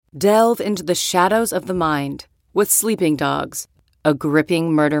Delve into the shadows of the mind with Sleeping Dogs, a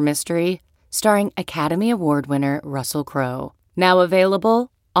gripping murder mystery starring Academy Award winner Russell Crowe. Now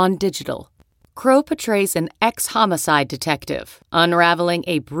available on digital. Crowe portrays an ex-homicide detective unraveling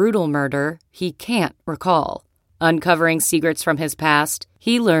a brutal murder he can't recall. Uncovering secrets from his past,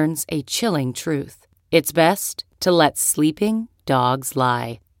 he learns a chilling truth. It's best to let sleeping dogs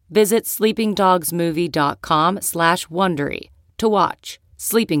lie. Visit sleepingdogsmovie.com/Wondery to watch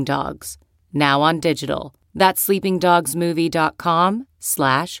Sleeping Dogs, now on digital. That's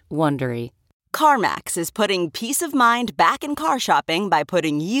sleepingdogsmovie.com/Wondery. CarMax is putting peace of mind back in car shopping by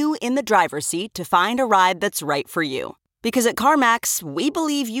putting you in the driver's seat to find a ride that's right for you. Because at CarMax, we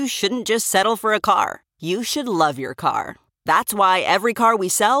believe you shouldn't just settle for a car. You should love your car. That's why every car we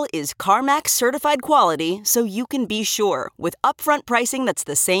sell is CarMax certified quality, so you can be sure with upfront pricing that's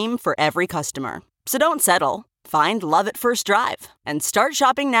the same for every customer. So don't settle. Find love at first drive and start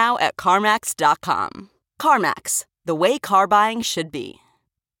shopping now at CarMax.com. CarMax, the way car buying should be.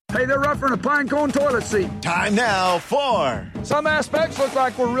 Hey, they're offering a Pinecone toilet seat. Time now for... Some aspects look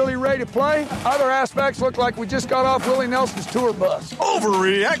like we're really ready to play. Other aspects look like we just got off Willie Nelson's tour bus.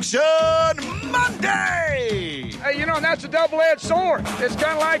 Overreaction Monday! Hey, you know, that's a double-edged sword. It's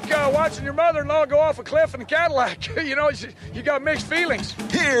kind of like watching your mother-in-law go off a cliff in a Cadillac. You know, you got mixed feelings.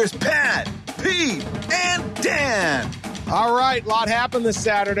 Here's Pat, Pete, and Dan. All right, a lot happened this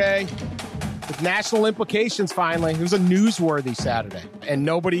Saturday. With national implications, finally. It was a newsworthy Saturday, and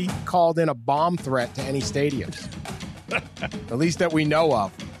nobody called in a bomb threat to any stadiums, at least that we know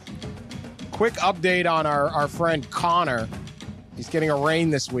of. Quick update on our friend Connor. He's getting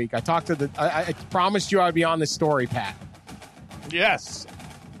arraigned this week. I promised you I'd be on this story, Pat. Yes.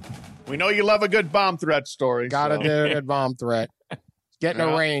 We know you love a good bomb threat story. Gotta do a good bomb threat. Getting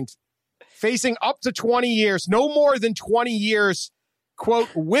arraigned. Facing up to 20 years, no more than 20 years, quote,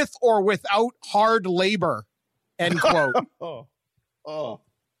 with or without hard labor, end quote. Oh.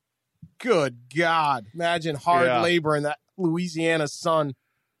 Good God. Imagine hard labor in that Louisiana sun.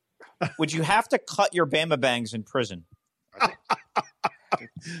 Would you have to cut your Bama bangs in prison?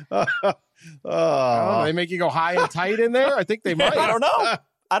 They make you go high and tight in there? I think they might. I don't know.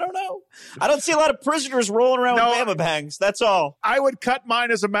 I don't see a lot of prisoners rolling around with Bama bangs. That's all. I would cut mine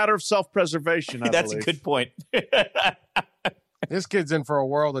as a matter of self-preservation. That's a good point. This kid's in for a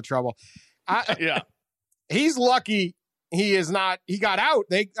world of trouble. He's lucky he is not. He got out.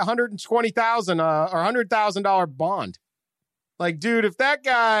 They $120,000 or $100,000 bond. Like, dude, if that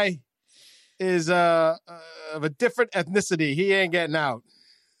guy is of a different ethnicity, he ain't getting out.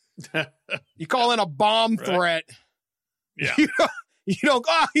 You call in a bomb threat. Yeah. You don't.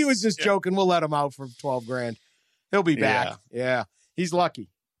 Oh, he was just joking. We'll let him out for $12,000. He'll be back. Yeah. He's lucky.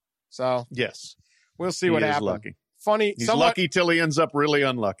 So yes, we'll see what happens. Lucky. Funny. He's lucky till he ends up really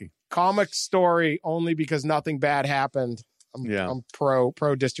unlucky. Comic story only because nothing bad happened. I'm pro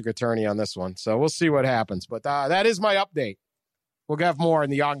district attorney on this one. So we'll see what happens. But that is my update. We'll have more in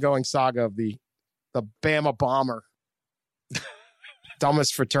the ongoing saga of the Bama bomber.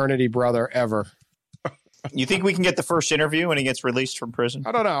 Dumbest fraternity brother ever. You think we can get the first interview when he gets released from prison?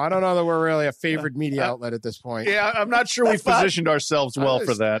 I don't know. I don't know that we're really a favored media outlet at this point. Yeah, I'm not sure we've positioned ourselves well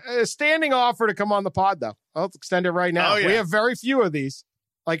for that. A standing offer to come on the pod, though. I'll extend it right now. We have very few of these.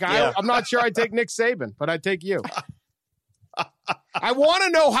 Like, I'm not sure I'd take Nick Saban, but I'd take you. I want to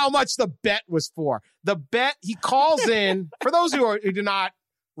know how much the bet was for. The bet, he calls in, for those who do not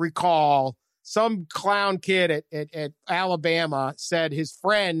recall, some clown kid at Alabama said his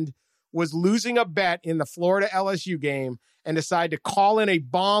friend was losing a bet in the Florida LSU game and decided to call in a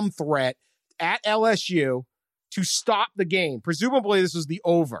bomb threat at LSU to stop the game. Presumably this was the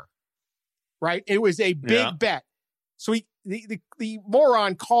over, right? It was a big bet. So the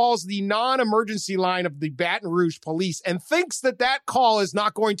moron calls the non-emergency line of the Baton Rouge police and thinks that call is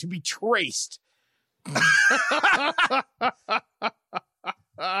not going to be traced.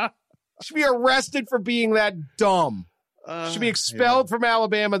 Should be arrested for being that dumb. Should be expelled from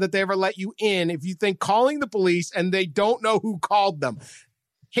Alabama that they ever let you in if you think calling the police and they don't know who called them.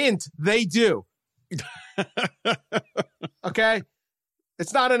 Hint, they do. Okay?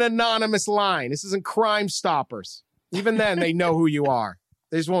 It's not an anonymous line. This isn't Crime Stoppers. Even then, they know who you are.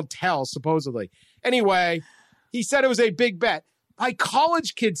 They just won't tell, supposedly. Anyway, he said it was a big bet. By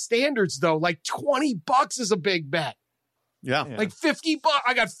college kid standards, though, like $20 is a big bet. Yeah. Like $50.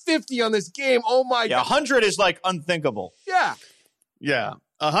 I got 50 on this game. Oh my God. 100 is like unthinkable. Yeah. Yeah.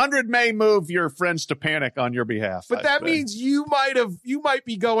 100 may move your friends to panic on your behalf. But that means you might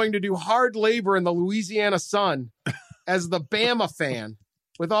be going to do hard labor in the Louisiana sun as the Bama fan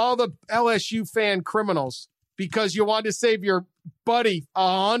with all the LSU fan criminals because you wanted to save your buddy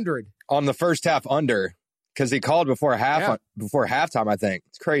 100 on the first half under because he called before halftime. I think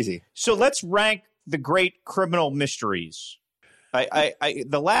it's crazy. So let's rank the great criminal mysteries.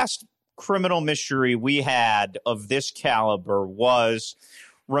 The last criminal mystery we had of this caliber was,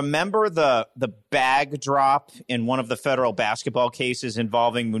 remember the bag drop in one of the federal basketball cases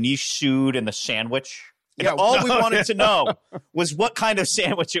involving Munish Sood and the sandwich? And all we wanted to know was what kind of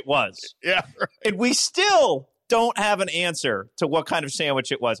sandwich it was. Yeah. Right. And we still don't have an answer to what kind of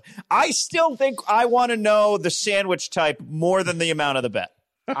sandwich it was. I still think I want to know the sandwich type more than the amount of the bet.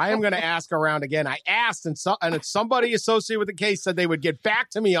 I am going to ask around again. I asked, and somebody associated with the case said they would get back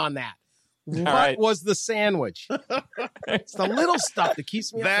to me on that. What was the sandwich? It's the little stuff that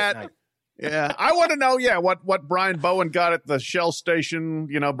keeps me up at night. Yeah, I want to know, what Brian Bowen got at the Shell station,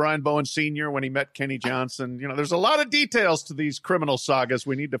 Brian Bowen Sr. when he met Kenny Johnson. There's a lot of details to these criminal sagas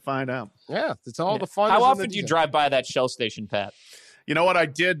we need to find out. Yeah, it's all the fun. How often do you drive by that Shell station, Pat? You know what? I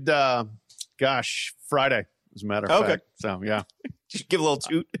did, Friday, as a matter of fact. So, yeah. Just give a little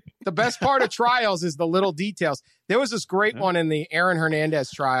toot. The best part of trials is the little details. There was this great one in the Aaron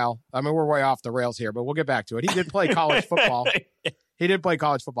Hernandez trial. I mean, we're way off the rails here, but we'll get back to it. He did play college football.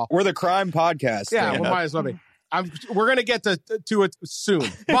 We're the crime podcast. Yeah, we might as well be. We're going to get to it soon,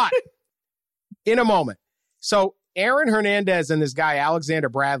 but in a moment. So Aaron Hernandez and this guy, Alexander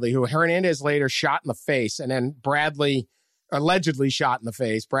Bradley, who Hernandez later shot in the face, and then Bradley allegedly shot in the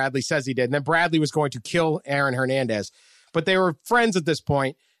face. Bradley says he did. And then Bradley was going to kill Aaron Hernandez. But they were friends at this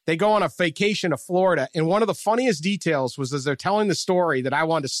point. They go on a vacation to Florida. And one of the funniest details was, as they're telling the story that I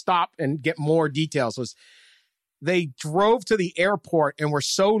wanted to stop and get more details, was they drove to the airport and were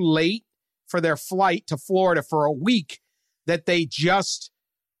so late for their flight to Florida for a week that they just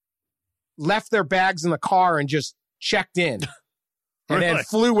left their bags in the car and just checked in and then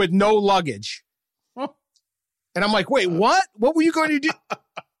flew with no luggage. And I'm like, wait, what? What were you going to do?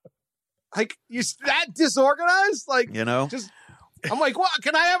 Like, you that disorganized? Like, I'm like, what?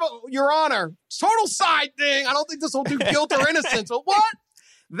 Can I have Your Honor? Total side thing. I don't think this will do guilt or innocence. But what?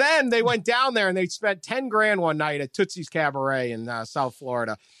 Then they went down there and they spent $10,000 one night at Tootsie's Cabaret in South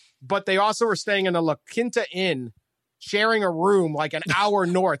Florida. But they also were staying in the La Quinta Inn, sharing a room like an hour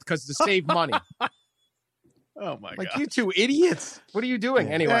north because to save money. Oh, my God. Like, you two idiots. What are you doing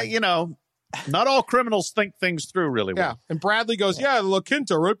anyway? Not all criminals think things through really well. Yeah. And Bradley goes, La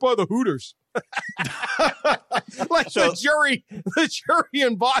Quinta, right by the Hooters. The jury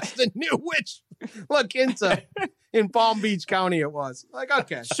in Boston knew which La Quinta in Palm Beach County it was. Like,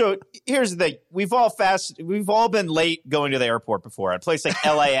 okay. So here's the thing. We've all been late going to the airport before. At a place like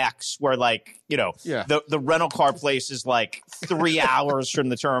LAX where the rental car place is like 3 hours from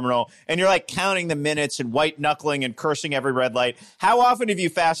the terminal and you're like counting the minutes and white knuckling and cursing every red light. How often have you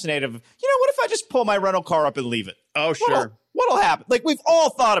fascinated what if I just pull my rental car up and leave it? Oh, sure. What'll happen? Like, we've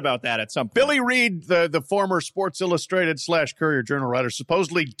all thought about that at some point. Billy Reed, the former Sports Illustrated / Courier Journal writer,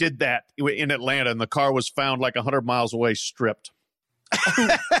 supposedly did that in Atlanta, and the car was found like 100 miles away, stripped.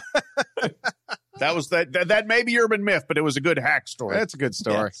 That may be urban myth, but it was a good hack story. That's a good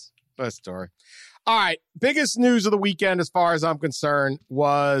story. Yes. Good story. All right. Biggest news of the weekend, as far as I'm concerned,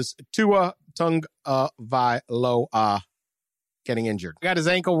 was Tua Tagovailoa getting injured. Got his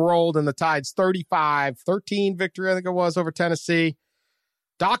ankle rolled in the Tide's 35-13 victory, I think it was, over Tennessee.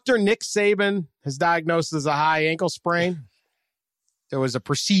 Dr. Nick Saban has diagnosed as a high ankle sprain. There was a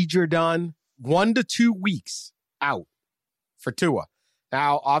procedure done. 1 to 2 weeks out for Tua.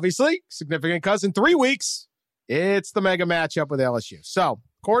 Now, obviously, significant because in 3 weeks, it's the mega matchup with LSU. So,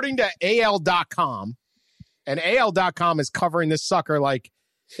 according to AL.com, and AL.com is covering this sucker like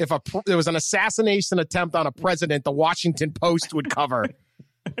if there was an assassination attempt on a president, the Washington Post would cover.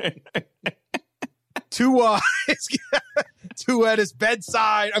 Tua at his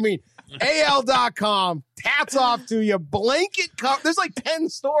bedside. I mean, AL.com, hats off to you. Blanket cover. There's like 10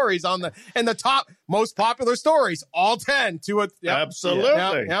 stories on the top most popular stories. All 10. Tua. Yep.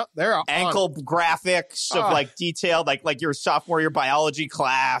 Absolutely. Yep. They're ankle graphics of like detailed, like your sophomore year biology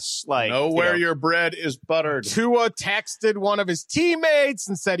class. Like, know where your bread is buttered. Tua texted one of his teammates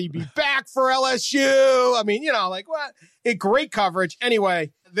and said he'd be back for LSU. I mean, like what? Great coverage.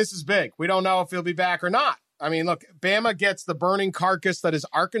 Anyway, this is big. We don't know if he'll be back or not. I mean, look, Bama gets the burning carcass that is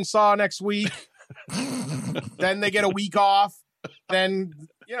Arkansas next week. Then they get a week off. Then,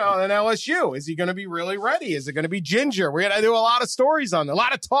 then LSU. Is he going to be really ready? Is it going to be Ginger? We're going to do a lot of stories on it. A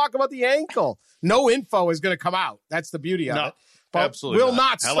lot of talk about the ankle. No info is going to come out. That's the beauty of it. But absolutely will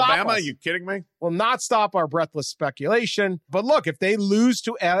not stop Alabama, us. Are you kidding me? Will not stop our breathless speculation. But look, if they lose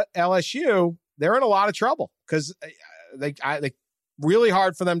to LSU, they're in a lot of trouble because they really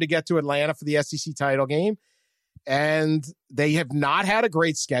hard for them to get to Atlanta for the SEC title game. and they have not had a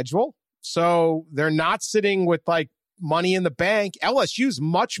great schedule. So they're not sitting with like money in the bank. LSU's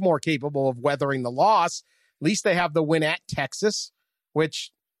much more capable of weathering the loss. At least they have the win at Texas,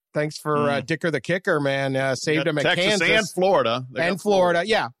 which thanks for Dicker the kicker, man, saved them at Texas Kansas and Florida. Florida.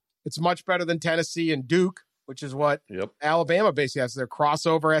 Yeah, it's much better than Tennessee and Duke, which is what Alabama basically has, their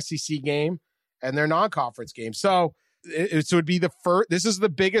crossover SEC game and their non-conference game. So it would be the first. This is the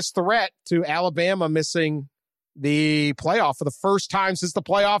biggest threat to Alabama missing the playoff for the first time since the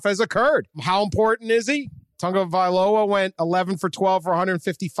playoff has occurred. How important is he? Tunga Vailoa went 11 for 12 for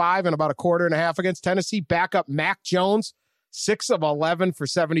 155 and about a quarter and a half against Tennessee. Backup Mac Jones, 6 of 11 for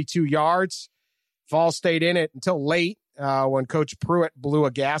 72 yards. Vol stayed in it until late when Coach Pruitt blew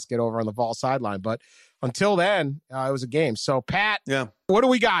a gasket over on the Vol sideline. But until then, it was a game. So, Pat, what do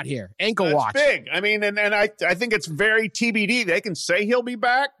we got here? Ankle watch. Big. I mean, and I think it's very TBD. They can say he'll be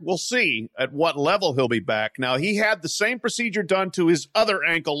back. We'll see at what level he'll be back. Now, he had the same procedure done to his other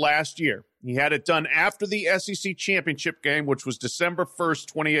ankle last year. He had it done after the SEC championship game, which was December 1st,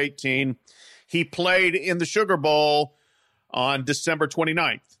 2018. He played in the Sugar Bowl on December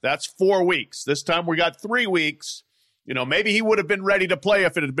 29th. That's 4 weeks. This time we got 3 weeks. You know, maybe he would have been ready to play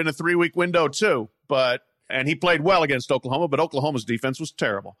if it had been a 3-week window too. And he played well against Oklahoma, but Oklahoma's defense was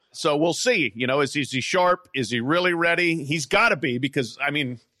terrible. So we'll see. You know, is he sharp? Is he really ready? He's got to be, because, I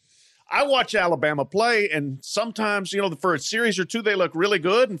mean, I watch Alabama play, and sometimes, you know, for a series or two, they look really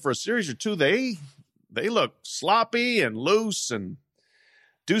good. And for a series or two, they look sloppy and loose and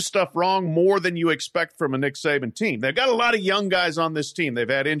do stuff wrong more than you expect from a Nick Saban team. They've got a lot of young guys on this team. They've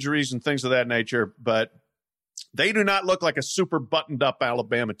had injuries and things of that nature, but they do not look like a super buttoned-up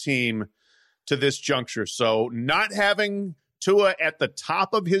Alabama team to this juncture. So not having Tua at the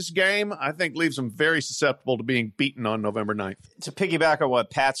top of his game, I think, leaves him very susceptible to being beaten on November 9th. To piggyback on what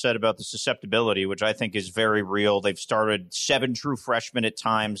Pat said about the susceptibility, which I think is very real, they've started 7 true freshmen at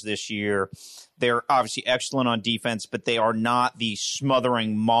times this year. They're obviously excellent on defense, but they are not the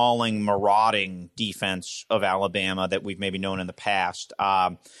smothering, mauling, marauding defense of Alabama that we've maybe known in the past.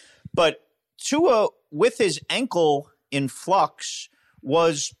 But Tua, with his ankle in flux,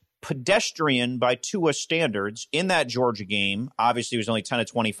 was pedestrian by Tua standards in that Georgia game. Obviously, he was only 10 of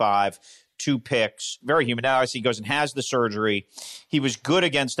 25, 2 picks, very human. Now, obviously, he goes and has the surgery. He was good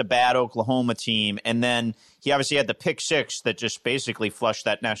against a bad Oklahoma team, and then he obviously had the pick 6 that just basically flushed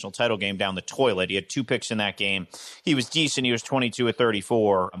that national title game down the toilet. He had 2 picks in that game. He was decent. He was 22 of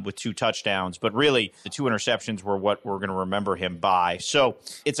 34 with 2 touchdowns, but really the 2 interceptions were what we're going to remember him by. So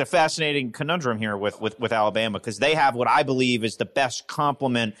it's a fascinating conundrum here with Alabama, because they have what I believe is the best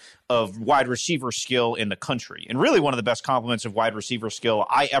complement of wide receiver skill in the country, and really one of the best complements of wide receiver skill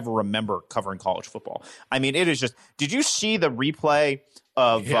I ever remember covering college football. I mean, it is just, did you see the replay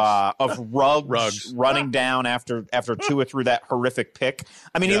of Ruggs running down after Tua threw that horrific pick?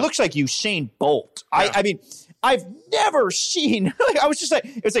 I mean, he looks like Usain Bolt. I mean, I've never seen, I was just like,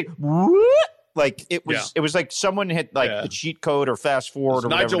 it was like, what? Like it was like someone hit the cheat code or fast forward or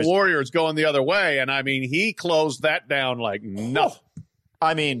whatever. Nigel Warrior's going the other way, and I mean, he closed that down like no.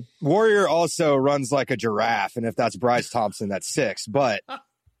 I mean, Warrior also runs like a giraffe, and if that's Bryce Thompson, that's 6. But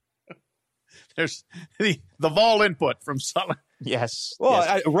there's the Vol input from Sullivan. Yes.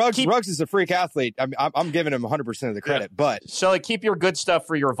 Well, Ruggs is a freak athlete. I'm giving him 100% of the credit. But Sully, keep your good stuff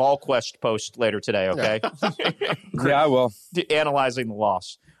for your VolQuest post later today, okay? Yeah, I will. Analyzing the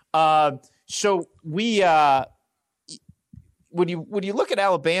loss. So we when you look at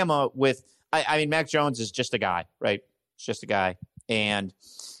Alabama with, I mean, Mac Jones is just a guy, right? It's just a guy. And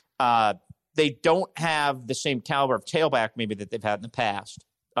they don't have the same caliber of tailback maybe that they've had in the past,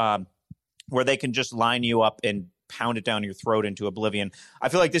 where they can just line you up and pound it down your throat into oblivion. I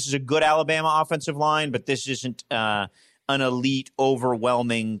feel like this is a good Alabama offensive line, but this isn't an elite,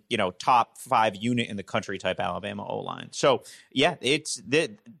 overwhelming, top 5 unit in the country type Alabama O-line. So, yeah, it's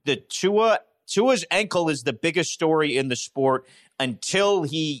the Tua's ankle is the biggest story in the sport until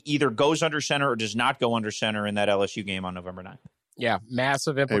he either goes under center or does not go under center in that LSU game on November 9th. Yeah,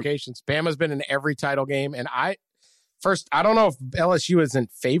 massive implications. Bama's been in every title game, and I don't know if LSU isn't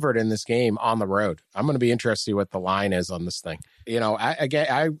favored in this game on the road. I'm going to be interested to see what the line is on this thing.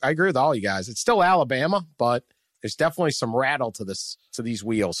 I agree with all you guys. It's still Alabama, but there's definitely some rattle to these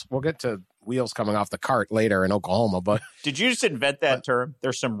wheels. We'll get to wheels coming off the cart later in Oklahoma, but did you just invent that term?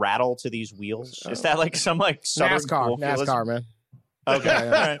 There's some rattle to these wheels. Is that like some southern NASCAR, man?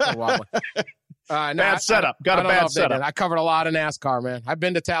 Okay, all right. Bad setup. Got a bad setup. I covered a lot of NASCAR, man. I've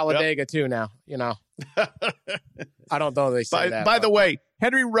been to Talladega too now. I don't know they say that. By the way,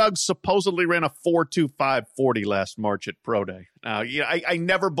 Henry Ruggs supposedly ran a 4.25 40 last March at Pro Day. Now, I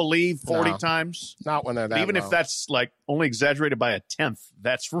never believe 40 times. Not when they're that Even low. if that's like only exaggerated by a tenth,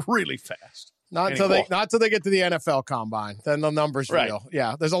 that's really fast. Not until they get to the NFL Combine. Then the numbers real.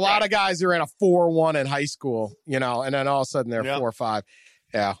 Yeah, there's a lot of guys who ran a 4.1 in high school, and then all of a sudden they're 4.5.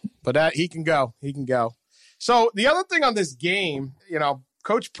 Yeah, but he can go. He can go. So the other thing on this game,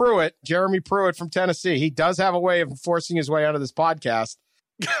 Coach Pruitt, Jeremy Pruitt from Tennessee, he does have a way of forcing his way out of this podcast.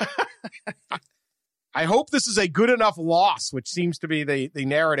 I hope this is a good enough loss, which seems to be the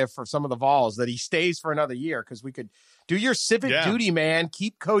narrative for some of the Vols, that he stays for another year, because we could do your civic duty, man.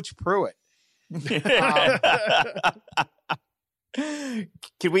 Keep Coach Pruitt.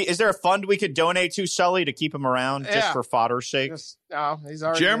 Is there a fund we could donate to Sully to keep him around just for fodder's sake? He's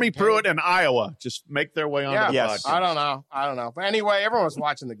already Jeremy Pruitt and Iowa just make their way onto the podcast. I don't know. But anyway, everyone was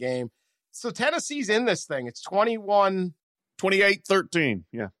watching the game. So Tennessee's in this thing. It's 28-13.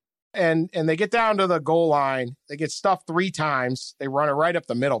 Yeah. And they get down to the goal line. They get stuffed 3 times. They run it right up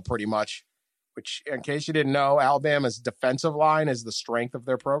the middle pretty much, which, in case you didn't know, Alabama's defensive line is the strength of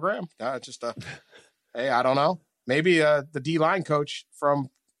their program. Hey, I don't know. Maybe the D-line coach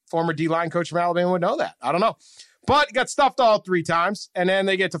former D-line coach from Alabama would know that. I don't know. But he got stuffed all 3 times. And then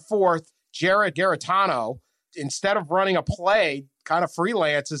they get to 4th. Jarrett Garantano, instead of running a play, kind of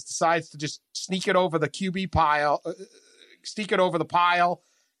freelances, decides to just sneak it over the QB pile,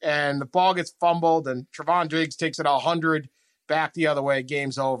 and the ball gets fumbled, and Trevon Diggs takes it 100 back the other way.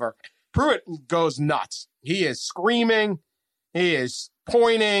 Game's over. Pruitt goes nuts. He is screaming. He is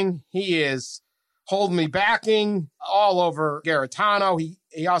pointing. He is holding me backing all over Garantano.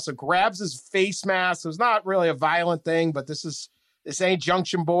 He also grabs his face mask. It was not really a violent thing, but this ain't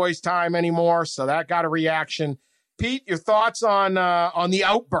Junction Boys time anymore, so that got a reaction. Pete, your thoughts on the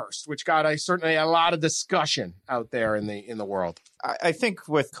outburst, which got certainly a lot of discussion out there in the world? I think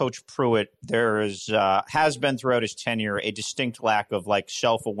with Coach Pruitt, there has been throughout his tenure a distinct lack of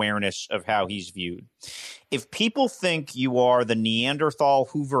self-awareness of how he's viewed. If people think you are the Neanderthal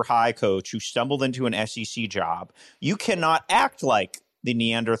Hoover High coach who stumbled into an SEC job, you cannot act like the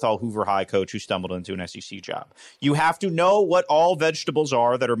Neanderthal Hoover High coach who stumbled into an SEC job. You have to know what all vegetables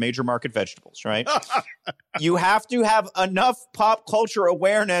are that are major market vegetables, right? You have to have enough pop culture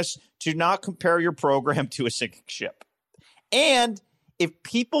awareness to not compare your program to a sinking ship. And if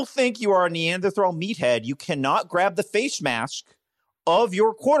people think you are a Neanderthal meathead, you cannot grab the face mask of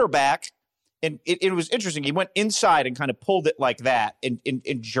your quarterback. And it was interesting. He went inside and kind of pulled it like that and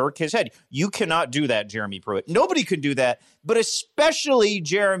jerk his head. You cannot do that, Jeremy Pruitt. Nobody could do that, but especially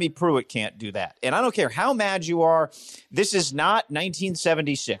Jeremy Pruitt can't do that. And I don't care how mad you are. This is not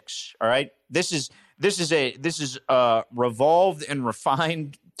 1976. All right. This is a revolved and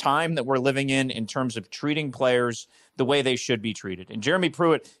refined time that we're living in terms of treating players the way they should be treated. And Jeremy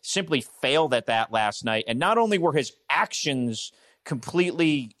Pruitt simply failed at that last night. And not only were his actions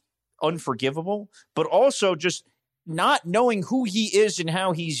completely unforgivable, but also just not knowing who he is and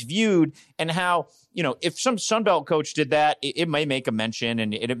how he's viewed, and how, if some Sunbelt coach did that, it may make a mention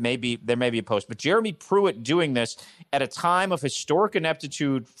and there may be a post. But Jeremy Pruitt doing this at a time of historic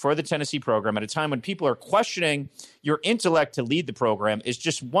ineptitude for the Tennessee program, at a time when people are questioning your intellect to lead the program, is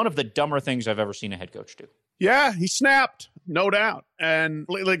just one of the dumber things I've ever seen a head coach do. Yeah, he snapped, no doubt. And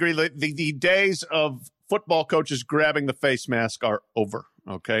completely agree. The days of football coaches grabbing the face mask are over.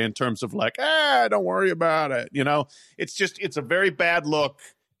 Okay, in terms of don't worry about it. It's a very bad look,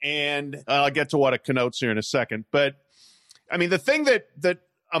 and I'll get to what it connotes here in a second. But I mean, the thing that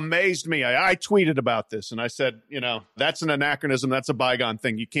amazed me, I tweeted about this, and I said, that's an anachronism. That's a bygone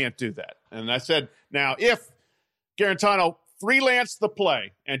thing. You can't do that. And I said, now, if Garantano freelanced the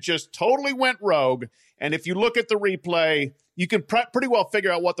play and just totally went rogue, and if you look at the replay, you can pretty well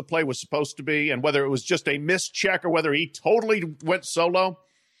figure out what the play was supposed to be and whether it was just a missed check or whether he totally went solo.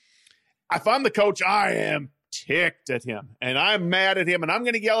 If I'm the coach, I am ticked at him, and I'm mad at him, and I'm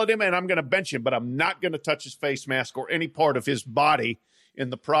going to yell at him, and I'm going to bench him, but I'm not going to touch his face mask or any part of his body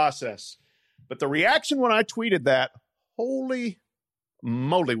in the process. But the reaction when I tweeted that, holy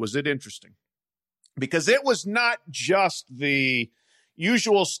moly, was it interesting. Because it was not just the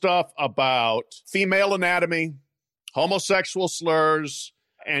usual stuff about female anatomy, homosexual slurs,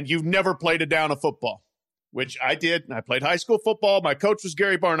 and you've never played a down of football, which I did. I played high school football. My coach was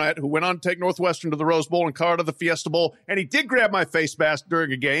Gary Barnett, who went on to take Northwestern to the Rose Bowl and Colorado to the Fiesta Bowl, and he did grab my face mask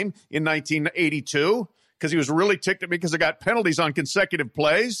during a game in 1982 because he was really ticked at me because I got penalties on consecutive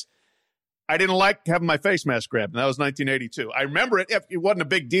plays. I didn't like having my face mask grabbed, and that was 1982. I remember it. It wasn't a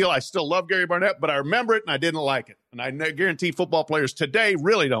big deal. I still love Gary Barnett, but I remember it, and I didn't like it. And I guarantee football players today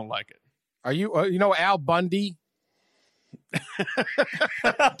really don't like it. Are you, you know, Al Bundy? Do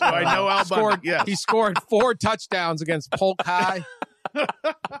I know Al Bundy? Yeah. He scored 4 touchdowns against Polk High.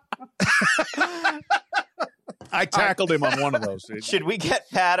 I tackled him on one of those. Should we get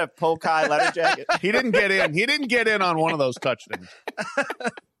Pat a Polk High letter jacket? He didn't get in. He didn't get in on one of those touchdowns.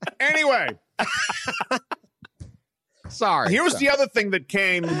 Anyway. Sorry. Here's the other thing that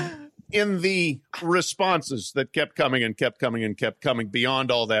came in the responses that kept coming and kept coming and kept coming beyond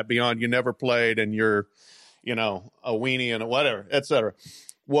all that, beyond you never played and you're, you know, a weenie and a whatever, et cetera,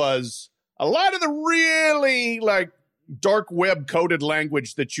 was a lot of the really like dark web coded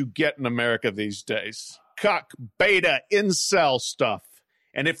language that you get in America these days. Cuck, beta, incel stuff.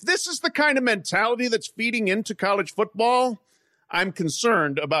 And if this is the kind of mentality that's feeding into college football, I'm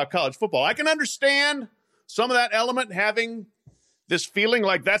concerned about college football. I can understand some of that element having this feeling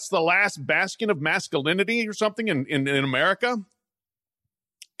like that's the last bastion of masculinity or something in America.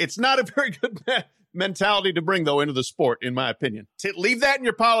 It's not a very good mentality to bring, though, into the sport, in my opinion. Leave that in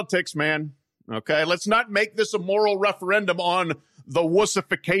your politics, man. Okay? Let's not make this a moral referendum on the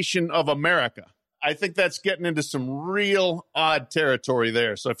wussification of America. I think that's getting into some real odd territory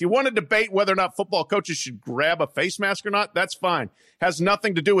there. So if you want to debate whether or not football coaches should grab a face mask or not, that's fine. Has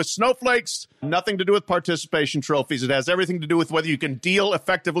nothing to do with snowflakes, nothing to do with participation trophies. It has everything to do with whether you can deal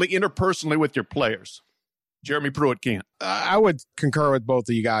effectively interpersonally with your players. Jeremy Pruitt can't. I would concur with both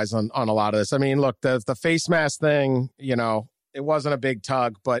of you guys on a lot of this. I mean, look, the face mask thing, you know, it wasn't a big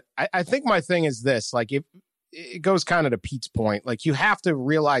tug, but I think my thing is this, like it goes kind of to Pete's point. Like you have to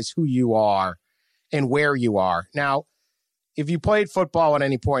realize who you are and where you are. Now, if you played football at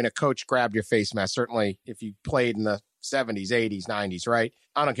any point, a coach grabbed your face mask. Certainly, if you played in the 70s, 80s, 90s, right?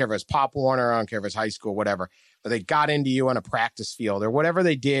 I don't care if it was Pop Warner, I don't care if it's high school, whatever. But they got into you on a practice field or whatever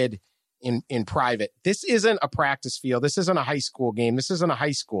they did in private. This isn't a practice field. This isn't a high school game. This isn't a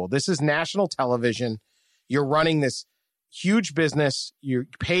high school. This is national television. You're running this huge business. You're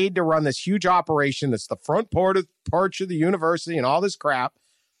paid to run this huge operation that's the front porch of the university and all this crap.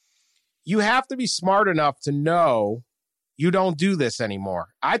 You have to be smart enough to know you don't do this anymore.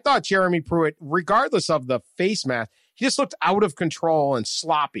 I thought Jeremy Pruitt, regardless of the face mask, he just looked out of control and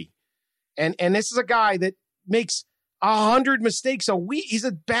sloppy. And this is a guy that makes 100 mistakes a week. He's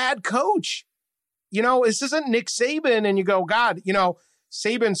a bad coach. You know, this isn't Nick Saban and you go, God, you know,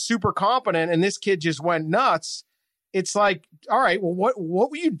 Saban's super competent and this kid just went nuts. It's like, all right, well, what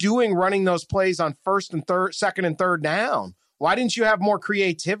were you doing running those plays on second and third down? Why didn't you have more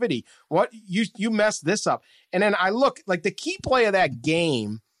creativity? What you messed this up. And then I look like the key play of that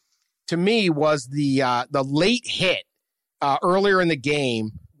game to me was the late hit earlier in the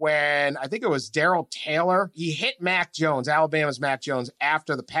game when I think it was Darrell Taylor. He hit Mac Jones, Alabama's Mac Jones,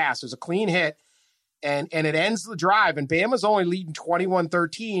 after the pass. It was a clean hit, and it ends the drive. And Bama's only leading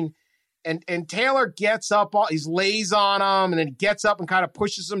 21-13. And Taylor gets up, he lays on him, and then gets up and kind of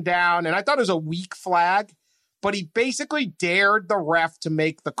pushes him down. And I thought it was a weak flag. But he basically dared the ref to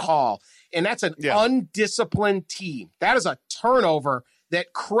make the call. And that's an undisciplined team. That is a turnover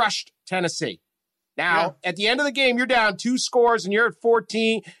that crushed Tennessee. Now, at the end of the game, you're down 2 scores and you're at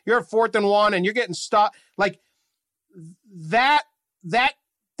 14. You're at 4th and 1 and you're getting stuck. Like that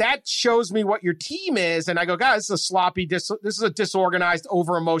shows me what your team is. And I go, guys, this is a sloppy, this is a disorganized,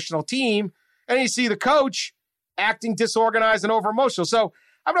 over-emotional team. And you see the coach acting disorganized and over-emotional. So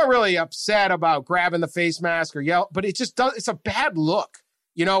I'm not really upset about grabbing the face mask or yell, but it just does. It's a bad look.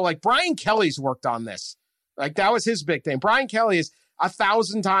 You know, like Brian Kelly's worked on this. Like that was his big thing. Brian Kelly is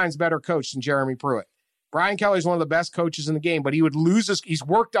 1,000 times better coach than Jeremy Pruitt. Brian Kelly is one of the best coaches in the game, but he would lose he's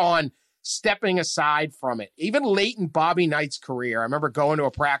worked on stepping aside from it. Even late in Bobby Knight's career, I remember going to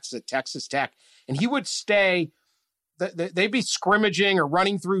a practice at Texas Tech, and he would stay. They'd be scrimmaging or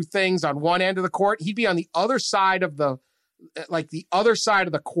running through things on one end of the court. He'd be on the other side of the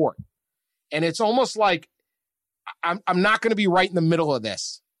court. And it's almost like I'm not going to be right in the middle of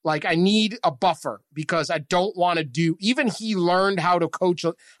this. Like I need a buffer because I don't want to do, even he learned how to coach.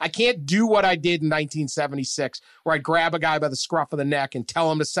 I can't do what I did in 1976 where I'd grab a guy by the scruff of the neck and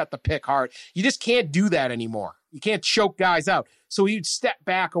tell him to set the pick hard. You just can't do that anymore. You can't choke guys out. So he'd step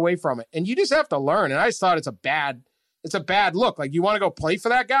back away from it and you just have to learn. And I just thought it's a bad look. Like you want to go play for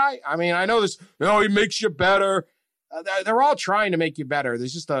that guy? I mean, I know this, he makes you better. They're all trying to make you better.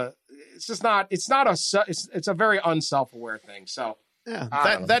 It's a very unself-aware thing. So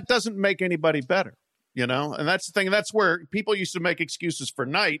that doesn't make anybody better, you know? And that's the thing. That's where people used to make excuses for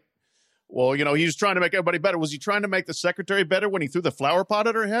Knight. Well, you know, he was trying to make everybody better. Was he trying to make the secretary better when he threw the flower pot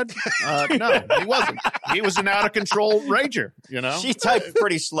at her head? No, he wasn't. He was an out-of-control rager, you know? She typed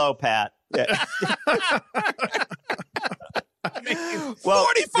pretty slow, Pat. Yeah. I mean,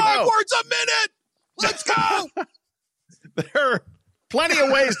 45 words a minute. Let's go. There are plenty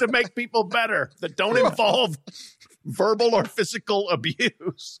of ways to make people better that don't involve verbal or physical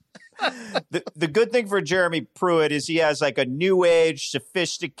abuse. The good thing for Jeremy Pruitt is he has like a new age,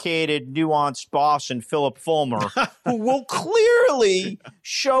 sophisticated, nuanced boss in Philip Fulmer, who will clearly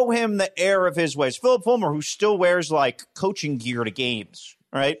show him the error of his ways. Philip Fulmer, who still wears like coaching gear to games,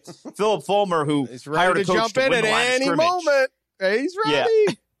 right? Philip Fulmer, who hired a coach jump in at any moment. He's ready.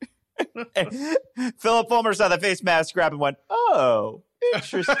 Yeah. Philip Fulmer saw the face mask grab and went, "Oh,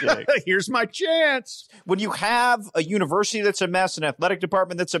 interesting. Here's my chance." When you have a university that's a mess, an athletic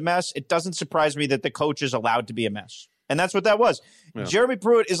department that's a mess, it doesn't surprise me that the coach is allowed to be a mess. And that's what that was. Yeah. Jeremy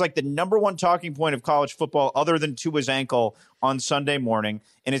Pruitt is like the number one talking point of college football other than to his ankle on Sunday morning,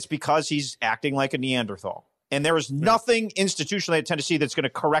 and it's because he's acting like a Neanderthal. And there is nothing institutionally at Tennessee that's going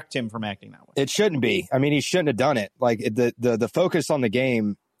to correct him from acting that way. It shouldn't be. I mean, he shouldn't have done it. Like the focus on the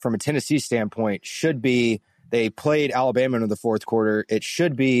game from a Tennessee standpoint should be they played Alabama in the fourth quarter. It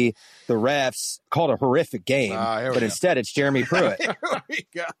should be the refs called a horrific game, but instead it's Jeremy Pruitt. Here we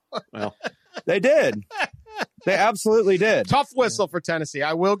go. Well, they did. They absolutely did. Tough whistle for Tennessee.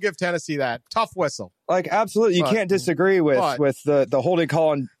 I will give Tennessee that. Tough whistle. Like, absolutely. You can't disagree with the holding call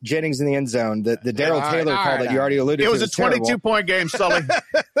on Jennings in the end zone, the Daryl Taylor call that you already alluded to. It was a 22-point game, Sully.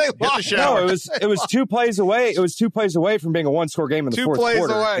 They lost. No, it was 2 plays away. It was 2 plays away from being a one-score game in the fourth quarter. 2 plays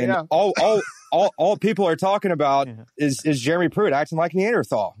away, and all people are talking about is Jeremy Pruitt acting like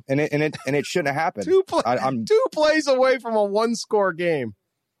Neanderthal, and it shouldn't have happened. 2 plays away from a one-score game.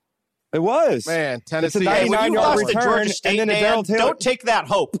 It was. Man, Tennessee. It's a 99-yard return, Georgia State, and then a Daryl Taylor. Don't take that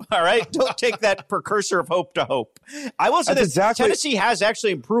hope, all right? Don't take that precursor of hope to hope. I will say this. Tennessee has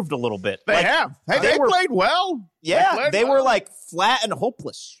actually improved a little bit. They have. Hey, they played well. Yeah, they were like flat and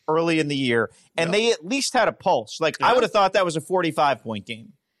hopeless early in the year, and they at least had a pulse. Like, I would have thought that was a 45-point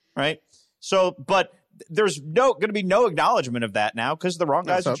game, right? So, but there's going to be no acknowledgement of that now because the wrong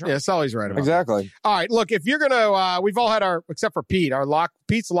guys in charge. Yeah, Sully's right about exactly. That. All right, look, if you're going to, we've all had except for Pete,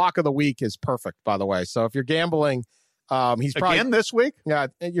 Pete's lock of the week is perfect, by the way. So if you're gambling, he's probably. Again this week? Yeah,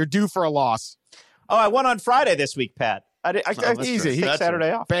 you're due for a loss. Oh, I won on Friday this week, Pat. Easy. He took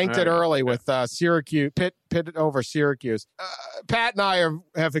Saturday off. Banked it early with Syracuse, Pitt over Syracuse. Pat and I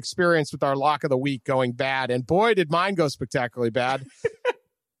have experience with our lock of the week going bad, and boy, did mine go spectacularly bad.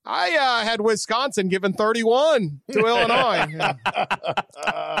 I had Wisconsin given 31 to Illinois.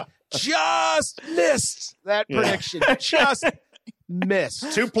 Just missed that prediction. Just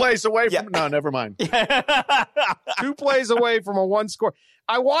missed. 2 plays away from no, never mind. 2 plays away from a one score.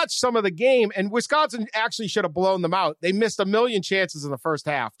 I watched some of the game, and Wisconsin actually should have blown them out. They missed a million chances in the first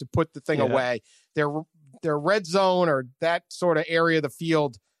half to put the thing away. Their red zone or that sort of area of the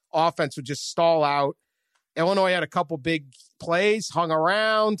field offense would just stall out. Illinois had a couple big plays, hung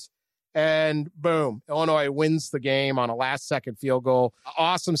around, and boom, Illinois wins the game on a last-second field goal.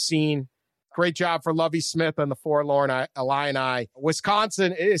 Awesome scene. Great job for Lovie Smith and the Forlorn Illini.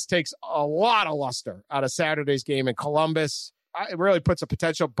 Wisconsin takes a lot of luster out of Saturday's game in Columbus. It really puts a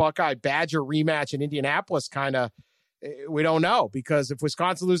potential Buckeye-Badger rematch in Indianapolis kind of, we don't know, because if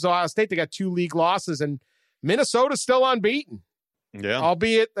Wisconsin loses Ohio State, they got 2 league losses, and Minnesota's still unbeaten. Yeah.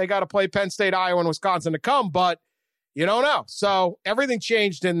 Albeit they got to play Penn State, Iowa, and Wisconsin to come, but you don't know. So everything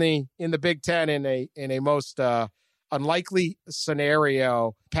changed in the Big Ten in a most unlikely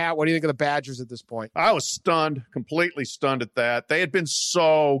scenario. Pat, what do you think of the Badgers at this point? I was stunned, completely stunned at that. They had been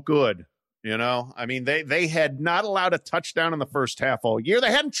so good, you know. I mean, they had not allowed a touchdown in the first half all year.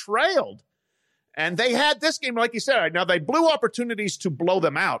 They hadn't trailed. And they had this game, like you said. Now, they blew opportunities to blow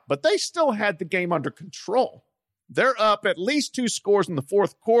them out, but they still had the game under control. They're up at least 2 scores in the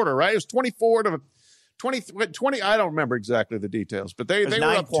fourth quarter, right? It was 24 to 20. I don't remember exactly the details, but they were 9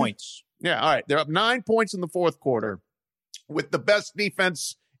 up points. Yeah, all right. They're up 9 points in the fourth quarter with the best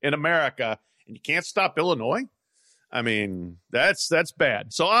defense in America, and you can't stop Illinois. I mean, that's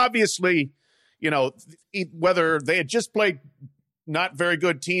bad. So obviously, you know, whether they had just played not very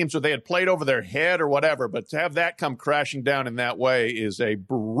good teams or they had played over their head or whatever, but to have that come crashing down in that way is a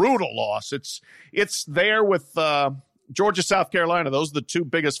brutal loss. It's there with Georgia, South Carolina. Those are the 2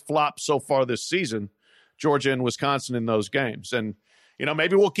 biggest flops so far this season, Georgia and Wisconsin in those games. And, you know,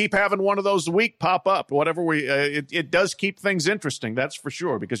 maybe we'll keep having one of those a week pop up, whatever it does keep things interesting. That's for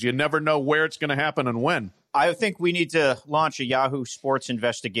sure, because you never know where it's going to happen and when. I think we need to launch a Yahoo Sports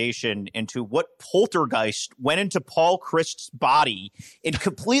investigation into what poltergeist went into Paul Christ's body and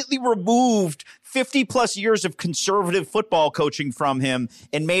completely removed 50-plus years of conservative football coaching from him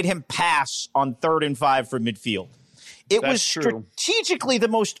and made him pass on 3rd and 5 from midfield. It was strategically the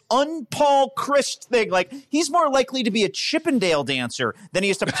most un-Paul Chryst thing. Like, he's more likely to be a Chippendale dancer than he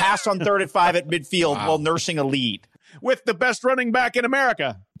is to pass on 3rd and 5 at midfield while nursing a lead. With the best running back in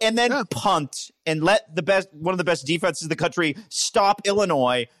America. And then punt and let one of the best defenses in the country stop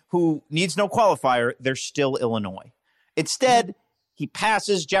Illinois, who needs no qualifier. They're still Illinois. Instead, he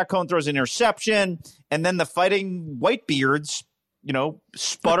passes, Jack Cohn throws an interception, and then the Fighting Whitebeards,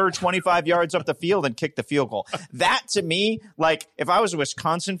 sputter 25 yards up the field and kick the field goal. That, to me, like, if I was a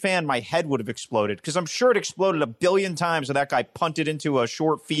Wisconsin fan, my head would have exploded, because I'm sure it exploded a billion times when that guy punted into a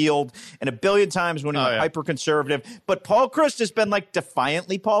short field and a billion times when he went hyper-conservative. But Paul Chryst has been, like,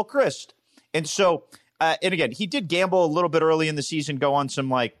 defiantly Paul Chryst. And so, and again, he did gamble a little bit early in the season, go on some,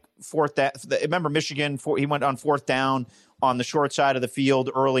 like, remember Michigan, he went on 4th down on the short side of the field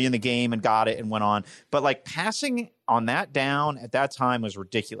early in the game and got it and went on. But, like, passing on that down at that time was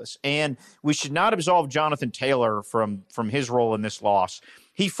ridiculous. And we should not absolve Jonathan Taylor from his role in this loss.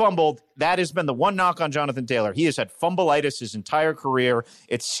 He fumbled. That has been the one knock on Jonathan Taylor. He has had fumbleitis his entire career.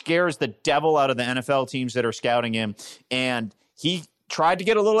 It scares the devil out of the NFL teams that are scouting him. And he tried to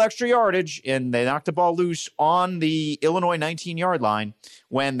get a little extra yardage, and they knocked the ball loose on the Illinois 19-yard line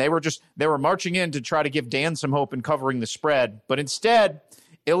when they were marching in to try to give Dan some hope in covering the spread. But instead,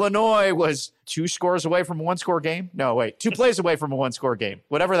 Illinois was 2 scores away from a 1-score game. No, wait, 2 plays away from a 1-score game.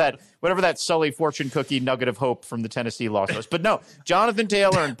 Whatever that Sully fortune cookie nugget of hope from the Tennessee loss was. But no, Jonathan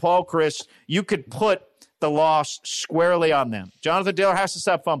Taylor and Paul Chryst, you could put the loss squarely on them. Jonathan Taylor has to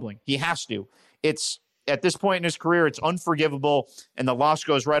stop fumbling. He has to. At this point in his career, it's unforgivable, and the loss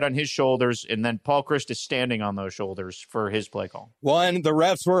goes right on his shoulders, and then Paul Chryst is standing on those shoulders for his play call. 1, the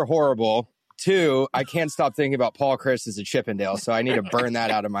refs were horrible. 2, I can't stop thinking about Paul Chryst as a Chippendale, so I need to burn that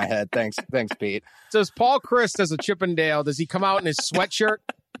out of my head. Thanks, Pete. Does Paul Chryst as a Chippendale, does he come out in his sweatshirt?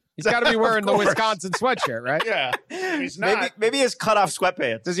 He's got to be wearing the Wisconsin sweatshirt, right? Yeah. He's not. Maybe his cutoff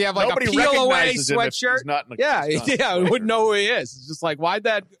sweatpants. Does he have like a peel-away sweatshirt? He's not yeah, we wouldn't know who he is. It's just like, why'd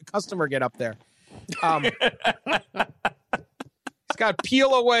that customer get up there? He's got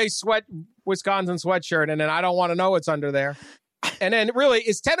peel-away Wisconsin sweatshirt, and then I don't want to know what's under there. And then, really,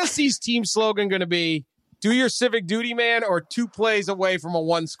 is Tennessee's team slogan going to be, do your civic duty, man, or 2 plays away from a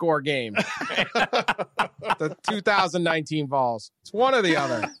 1-score game? The 2019 Vols. It's one or the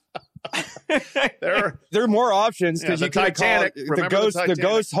other. There are more options, because you could call it the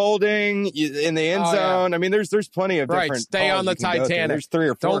ghost holding in the end zone. Yeah. I mean, there's plenty of different. Right, stay on the Titanic. There's 3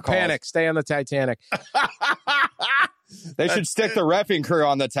 or 4. Don't panic. Stay on the Titanic. They should stick the reffing crew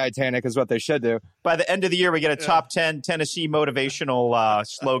on the Titanic, is what they should do. By the end of the year, we get a top 10 Tennessee motivational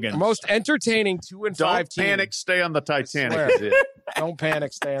slogan. Most entertaining 2 and 5 team. Don't panic. Stay on the Titanic. Don't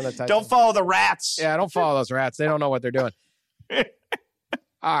panic. Stay on the Titanic. Don't follow the rats. Yeah, don't follow those rats. They don't know what they're doing.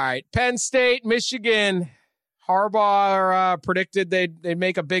 All right, Penn State, Michigan. Harbaugh predicted they'd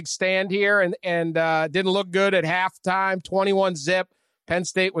make a big stand here, and didn't look good at halftime. 21-zip. Penn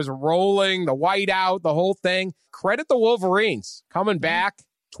State was rolling, the whiteout, the whole thing. Credit the Wolverines coming back.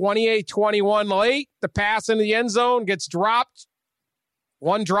 28-21 late. The pass into the end zone gets dropped.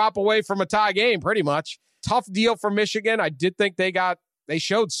 1 drop away from a tie game, pretty much. Tough deal for Michigan. I did think they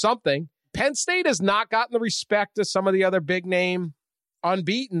showed something. Penn State has not gotten the respect of some of the other big name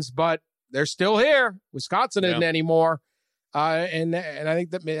unbeatens, but they're still here. Wisconsin isn't anymore. And I think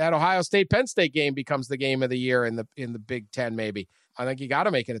that Ohio State-Penn State game becomes the game of the year in the Big Ten, maybe. I think you got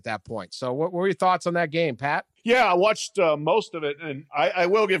to make it at that point. So what were your thoughts on that game, Pat? Yeah, I watched most of it, and I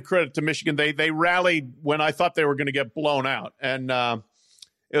will give credit to Michigan. They rallied when I thought they were going to get blown out. And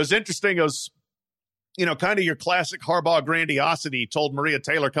it was interesting. It was, kind of your classic Harbaugh grandiosity. Told Maria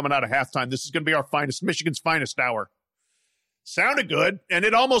Taylor coming out of halftime, this is going to be our Michigan's finest hour. Sounded good, and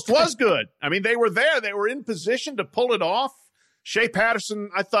it almost was good. I mean, they were there. They were in position to pull it off. Shea Patterson,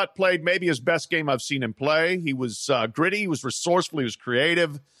 I thought, played maybe his best game I've seen him play. He was gritty. He was resourceful. He was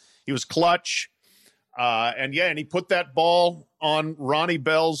creative. He was clutch. And he put that ball on Ronnie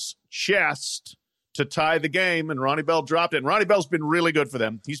Bell's chest to tie the game, and Ronnie Bell dropped it. And Ronnie Bell's been really good for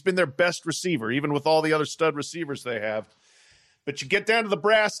them. He's been their best receiver, even with all the other stud receivers they have. But you get down to the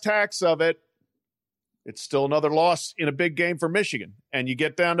brass tacks of it, it's still another loss in a big game for Michigan. And you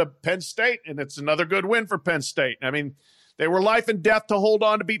get down to Penn State, and it's another good win for Penn State. I mean, they were life and death to hold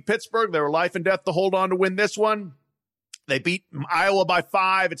on to beat Pittsburgh. They were life and death to hold on to win this one. They beat Iowa by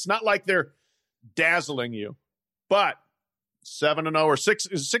 5. It's not like they're dazzling you. But 7-0 or 6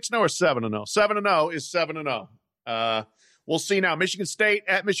 is 6-0 or 7-0. 7-0 is 7-0. We'll see now. Michigan State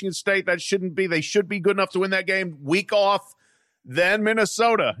at Michigan State. They should be good enough to win that game. Week off. Then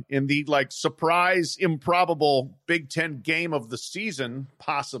Minnesota in the surprise, improbable Big Ten game of the season,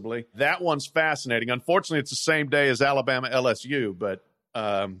 possibly. That one's fascinating. Unfortunately, it's the same day as Alabama LSU, but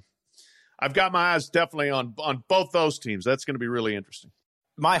I've got my eyes definitely on both those teams. That's going to be really interesting.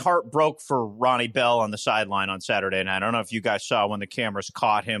 My heart broke for Ronnie Bell on the sideline on Saturday night. I don't know if you guys saw when the cameras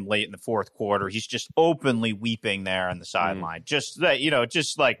caught him late in the fourth quarter. He's just openly weeping there on the sideline. Just that,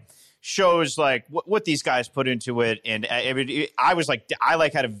 shows what these guys put into it. And I mean, I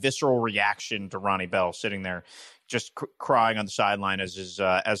had a visceral reaction to Ronnie Bell sitting there just crying on the sideline as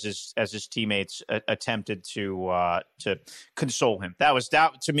his teammates attempted to console him.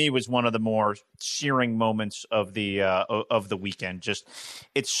 That to me was one of the more searing moments of the weekend. Just,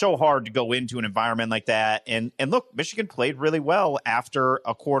 it's so hard to go into an environment like that. And look, Michigan played really well after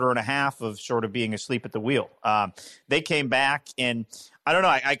a quarter and a half of sort of being asleep at the wheel. They came back, and I don't know.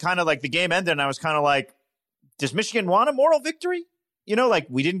 I kind of the game ended, and I was kind of like, does Michigan want a moral victory?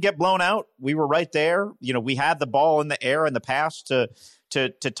 We didn't get blown out. We were right there. We had the ball in the air in the past to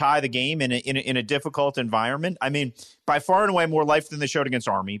tie the game in a difficult environment. I mean, by far and away more life than they showed against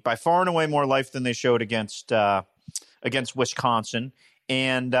Army. By far and away more life than they showed against Wisconsin.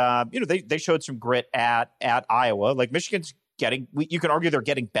 And they showed some grit at Iowa. Michigan's you can argue they're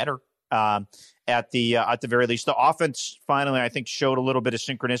getting better. At the very least, the offense finally, I think, showed a little bit of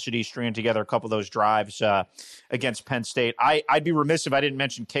synchronicity, stringing together a couple of those drives against Penn State. I'd be remiss if I didn't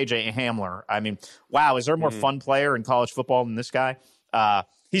mention KJ Hamler. I mean, wow, is there a more fun player in college football than this guy?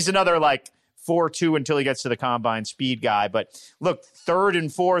 He's another 4.2 until he gets to the combine speed guy. But look, 3rd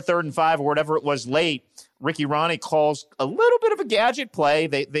and 4, 3rd and 5, or whatever it was late, Ricky Ronnie calls a little bit of a gadget play.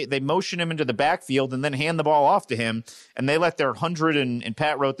 They motion him into the backfield and then hand the ball off to him. And they let their and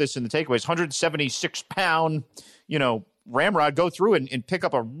Pat wrote this in the takeaways, 176-pound, ramrod go through and pick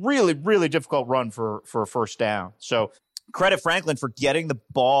up a really, really difficult run for a first down. So credit Franklin for getting the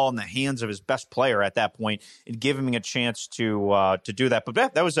ball in the hands of his best player at that point and giving him a chance to do that. But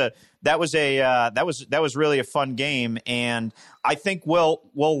that was really a fun game, and I think we'll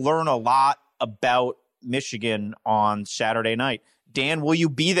learn a lot about Michigan on Saturday night. Dan, will you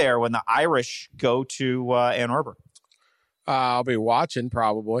be there when the Irish go to Ann Arbor? I'll be watching,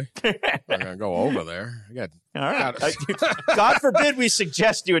 probably. I'm going to go over there. All right. God forbid we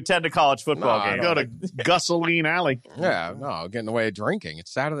suggest you attend a college football game. Go to Gasoline Alley. Yeah, no, get in the way of drinking.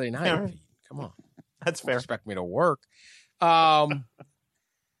 It's Saturday night. Right. Come on. That's fair. Expect me to work. Yeah,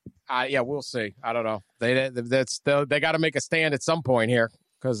 we'll see. I don't know. They got to make a stand at some point here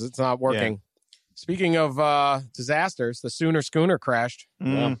because it's not working. Yeah. Speaking of disasters, the Sooner schooner crashed.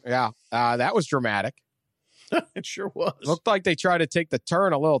 Yeah, that was dramatic. It sure was. Looked like they tried to take the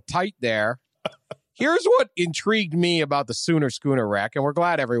turn a little tight there. Here's what intrigued me about the Sooner schooner wreck, and we're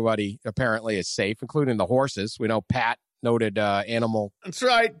glad everybody apparently is safe, including the horses. We know Pat, noted animal. That's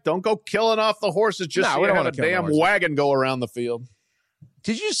right. Don't go killing off the horses just so you have a damn wagon go around the field.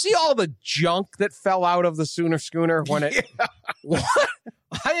 Did you see all the junk that fell out of the Sooner schooner when it? Yeah. What?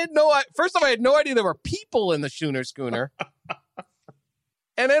 First off, I had no idea there were people in the Sooner schooner.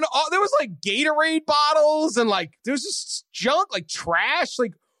 And then there was Gatorade bottles and there was just junk, trash.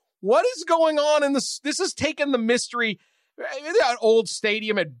 What is going on in this? This has taken the mystery. That old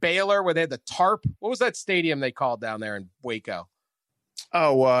stadium at Baylor where they had the tarp. What was that stadium they called down there in Waco?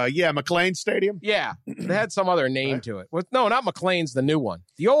 Oh, McLean Stadium? Yeah. They had some other name to it. No, not McLean's, the new one.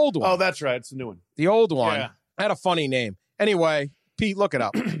 The old one. Oh, that's right. It's the new one. The old one had a funny name. Anyway, Pete, look it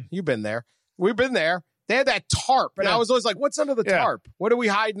up. You've been there. We've been there. They had that tarp, and I was always like, what's under the tarp? What are we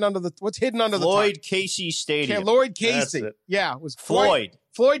hiding under what's hidden under the tarp? Floyd Casey Stadium. Lloyd Casey. Yeah, it was Floyd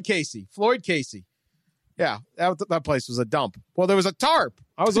Casey. Floyd Casey. Yeah, that place was a dump. Well, there was a tarp.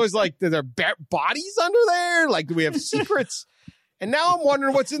 I was always like, are there bodies under there? Do we have secrets? And now I'm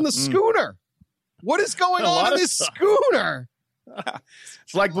wondering what's in the schooner. What is going on in this schooner?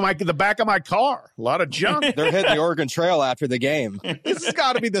 It's like the back of my car. A lot of junk. They're hitting the Oregon Trail after the game. This has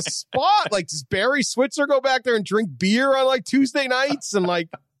got to be the spot. Does Barry Switzer go back there and drink beer on Tuesday nights? And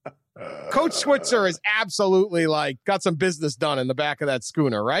Coach Switzer is absolutely got some business done in the back of that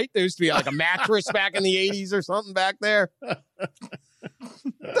schooner, right? There used to be a mattress back in the 80s or something back there. What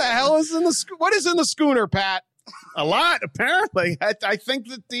the hell is in the what is in the schooner, Pat? A lot, apparently. I think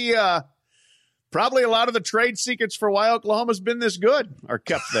that probably a lot of the trade secrets for why Oklahoma's been this good are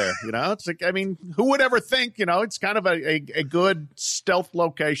kept there. It's who would ever think? It's kind of a good stealth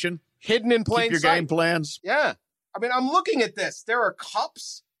location, hidden in plain sight. Keep your game plans. Yeah, I'm looking at this. There are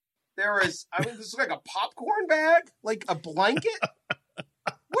cups. There is. This is like a popcorn bag, like a blanket.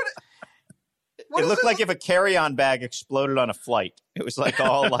 What? It looked like if a carry-on bag exploded on a flight. It was like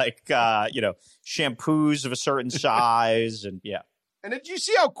all like, shampoos of a certain size. And yeah. And did you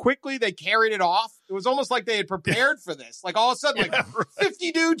see how quickly they carried it off? It was almost like they had prepared for this. Like all of a sudden,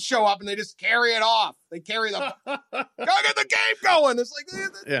 50 dudes show up and they just carry it off. They carry the, gotta get the game going. It's like,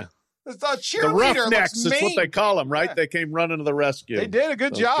 yeah. The cheerleader. The Roughnecks is what they call them, right? Yeah. They came running to the rescue. They did a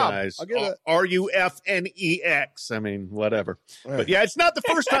good job. I'll give it. RUFNEX. I mean, whatever. Right. But yeah, it's not the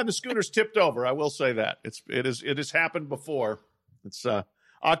first time the schooner's tipped over. I will say that. It has happened before. It's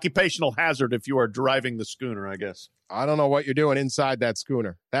occupational hazard if you are driving the schooner, I guess. I don't know what you're doing inside that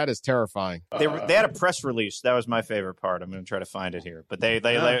schooner. That is terrifying. They had a press release. That was my favorite part. I'm going to try to find it here. But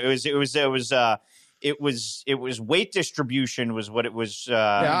it was weight distribution was what it was.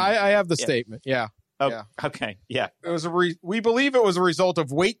 I have the statement. Yeah. Oh, yeah. Okay. Yeah. It was we believe it was a result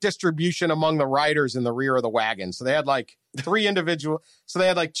of weight distribution among the riders in the rear of the wagon. So they had like 3 individual. So they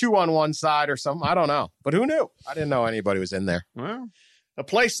had like 2 on one side or something. I don't know, but who knew? I didn't know anybody was in there. Well, a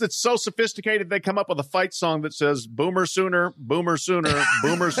place that's so sophisticated they come up with a fight song that says "Boomer Sooner, Boomer Sooner,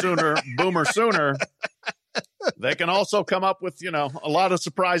 Boomer Sooner, Boomer Sooner." They can also come up with, a lot of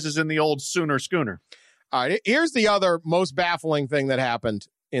surprises in the old Sooner schooner. All right, here's the other most baffling thing that happened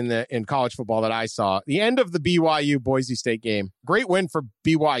in college football that I saw. The end of the BYU Boise State game. Great win for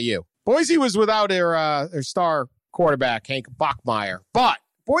BYU. Boise was without their star quarterback, Hank Bachmeier, but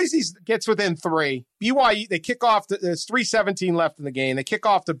Boise gets within 3. BYU, they kick off. There's 3:17 left in the game. They kick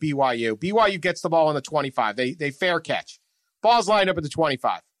off to BYU. BYU gets the ball on the 25. They fair catch. Ball's lined up at the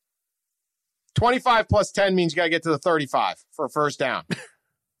 25. 25 plus 10 means you got to get to the 35 for a first down.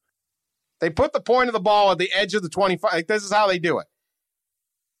 They put the point of the ball at the edge of the 25. Like, this is how they do it.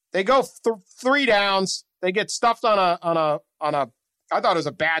 They go 3 downs. They get stuffed on a. I thought it was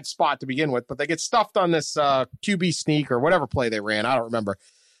a bad spot to begin with, but they get stuffed on this QB sneak or whatever play they ran. I don't remember.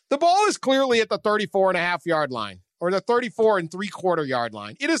 The ball is clearly at the 34.5-yard line or the 34.75-yard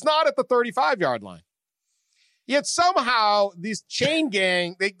line. It is not at the 35-yard line. Yet somehow this chain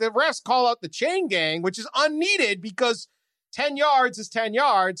gang, the refs call out the chain gang, which is unneeded because 10 yards is 10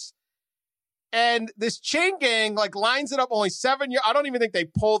 yards. And this chain gang lines it up only 7 yards. I don't even think they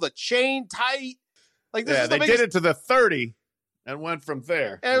pull the chain tight. They did it to the 30 and went from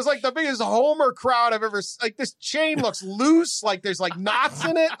there. And it was like the biggest Homer crowd I've ever seen. This chain looks loose, there's knots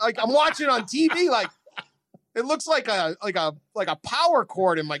in it. I'm watching it on TV, it looks like a power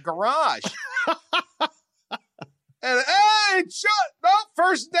cord in my garage. And hey,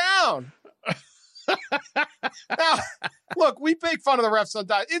 first down. Now, look, we make fun of the refs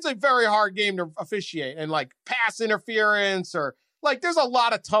sometimes. It's a very hard game to officiate, and pass interference or there's a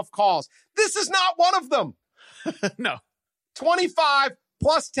lot of tough calls. This is not one of them. No. 25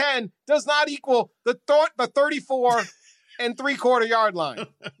 plus 10 does not equal the 34.75-yard line.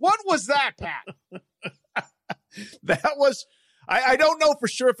 What was that, Pat? That was, I don't know for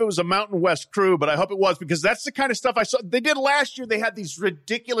sure if it was a Mountain West crew, but I hope it was, because that's the kind of stuff I saw. They did last year. They had these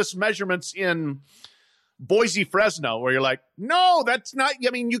ridiculous measurements in Boise, Fresno, where you're like, no, that's not,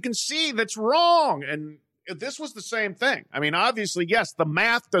 you can see that's wrong. And this was the same thing. Obviously, yes, the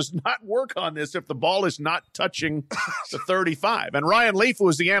math does not work on this if the ball is not touching the 35. And Ryan Leaf, who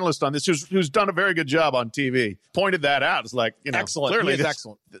was the analyst on this, who's done a very good job on TV, pointed that out. It's excellent. Clearly he is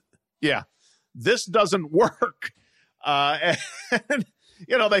excellent. Yeah, this doesn't work. And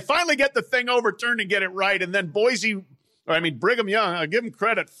they finally get the thing overturned and get it right. And then Brigham Young, I give them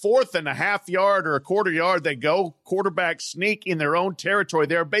credit, 4.5 yard or a quarter yard, they go quarterback sneak in their own territory.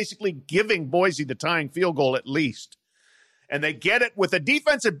 They're basically giving Boise the tying field goal at least. And they get it with a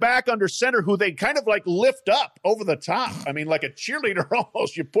defensive back under center who they kind of lift up over the top. Like a cheerleader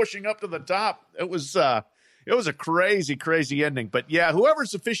almost. You're pushing up to the top. It was a crazy, crazy ending. But yeah,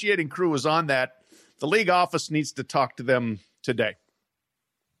 whoever's officiating crew was on that. The league office needs to talk to them today.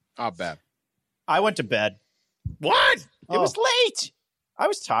 How bad? I went to bed. What? It was late. I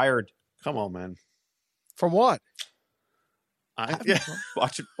was tired. Come on, man. From what?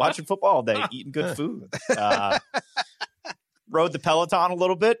 Watching football all day, eating good food. Rode the Peloton a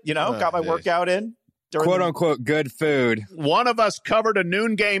little bit, got my workout in. Quote unquote good food. One of us covered a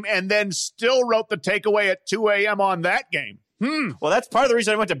noon game and then still wrote the takeaway at 2 a.m. on that game. Well, that's part of the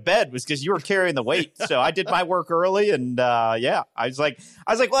reason I went to bed was because you were carrying the weight. So I did my work early, and I was like,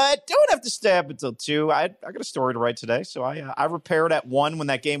 well, I don't have to stay up until 2. I got a story to write today, so I repaired at 1 when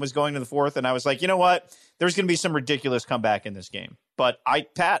that game was going to the 4th, and I was like, you know what? There's going to be some ridiculous comeback in this game. But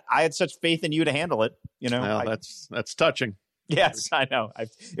Pat, I had such faith in you to handle it. Well, that's touching. Yes, I know.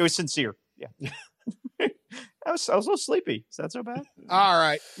 It was sincere. Yeah. I was a little sleepy. Is that so bad? All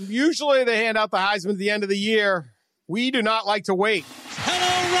right. Usually they hand out the Heisman at the end of the year. We do not like to wait.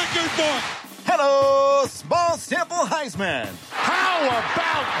 Hello, record book. Hello, Small Sample Heisman. How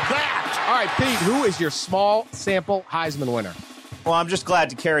about that? All right, Pete, who is your small sample Heisman winner? Well, I'm just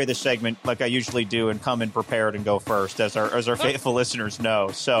glad to carry this segment like I usually do and come in prepared and go first, as our faithful listeners know.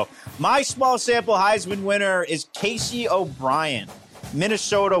 So my small sample Heisman winner is Casey O'Brien.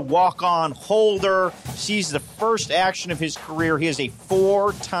 Minnesota walk-on holder, sees the first action of his career. He is a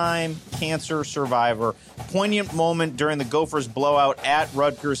 4-time cancer survivor. Poignant moment during the Gophers blowout at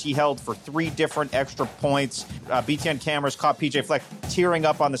Rutgers. He held for 3 different extra points. BTN cameras caught PJ Fleck tearing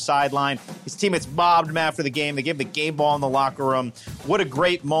up on the sideline. His teammates mobbed him after the game. They gave him the game ball in the locker room. What a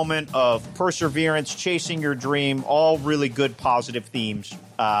great moment of perseverance, chasing your dream, all really good positive themes.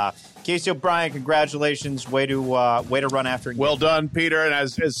 Casey O'Brien, congratulations. Way to run after. Well done, Peter. And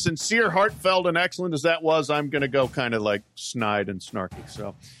as sincere, heartfelt, and excellent as that was, I'm going to go kind of like snide and snarky.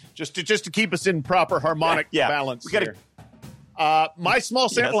 So just to keep us in proper harmonic balance here. My small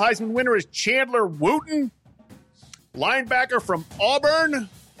sample Heisman winner is Chandler Wooten, linebacker from Auburn.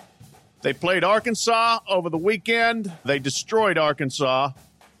 They played Arkansas over the weekend. They destroyed Arkansas.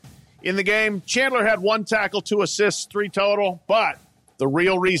 In the game, Chandler had 1 tackle, 2 assists, 3 total, but the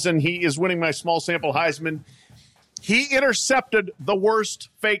real reason he is winning my small sample Heisman, he intercepted the worst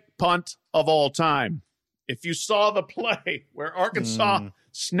fake punt of all time. If you saw the play where Arkansas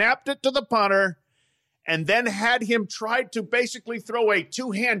snapped it to the punter and then had him try to basically throw a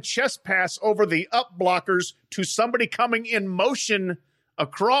 2-hand chest pass over the up blockers to somebody coming in motion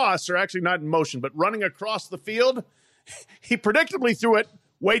across, or actually not in motion, but running across the field, he predictably threw it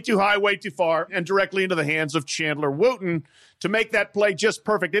way too high, way too far, and directly into the hands of Chandler Wooten to make that play just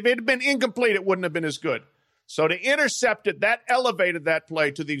perfect. If it had been incomplete, it wouldn't have been as good. So to intercept it, that elevated that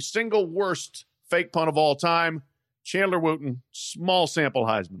play to the single worst fake punt of all time. Chandler Wooten, small sample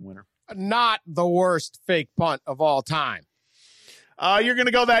Heisman winner. Not the worst fake punt of all time. You're going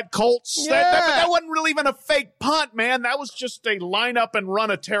to go that Colts? Yeah. That wasn't really even a fake punt, man. That was just a line up and run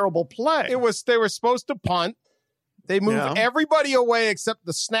a terrible play. They were supposed to punt. They move everybody away except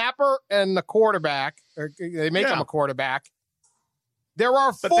the snapper and the quarterback. Or they make him a quarterback. There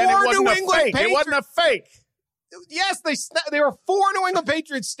are 4 New England Patriots. It wasn't a fake. Yes, there were 4 New England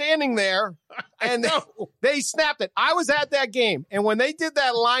Patriots standing there, and they snapped it. I was at that game, and when they did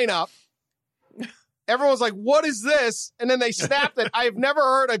that lineup, everyone was like, what is this? And then they snapped it. I've never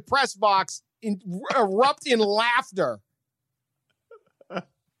heard a press box erupt in laughter. And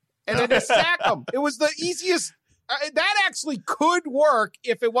then they sack them. It was the easiest. That actually could work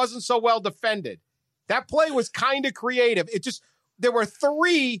if it wasn't so well defended. That play was kind of creative. There were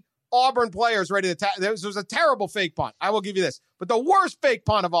 3 Auburn players ready to attack. There was a terrible fake punt. I will give you this. But the worst fake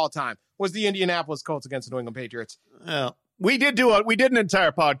punt of all time was the Indianapolis Colts against the New England Patriots. Well, we did an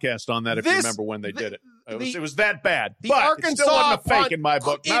entire podcast on that, if you remember when they did it. It was that bad. But Arkansas, it still wasn't a fake in my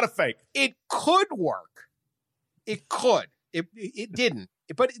book. Not a fake. It could work. It could. It didn't.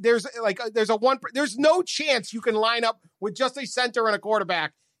 But there's no chance you can line up with just a center and a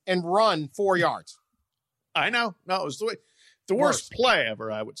quarterback and run 4 yards. I know. No, it was the worst play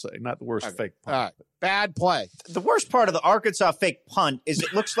ever, I would say. Not the worst fake punt. All right. Bad play. The worst part of the Arkansas fake punt is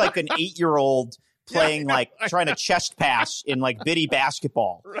it looks like an 8-year-old playing trying to chest pass in bitty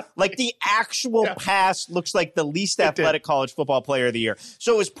basketball. Right. Like the actual pass looks like the least athletic college football player of the year.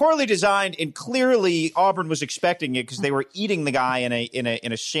 So it was poorly designed, and clearly Auburn was expecting it because they were eating the guy in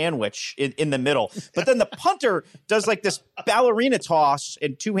a sandwich in the middle. But then the punter does this ballerina toss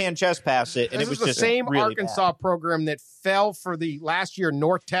and 2-hand chest pass it, and this it was the just same really Arkansas bad. program that fell for the last year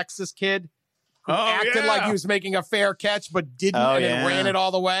North Texas kid who acted like he was making a fair catch but didn't and ran it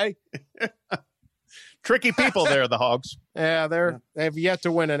all the way. Tricky people there, the Hogs. Yeah, they've yet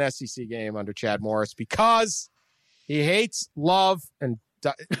to win an SEC game under Chad Morris because he hates, love, and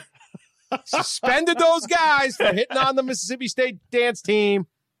suspended those guys for hitting on the Mississippi State dance team.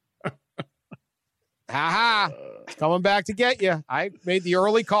 It's coming back to get you. I made the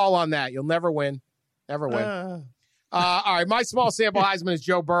early call on that. You'll never win. Never win. All right, my small sample Heisman is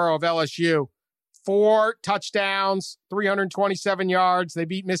Joe Burrow of LSU. 4 touchdowns, 327 yards. They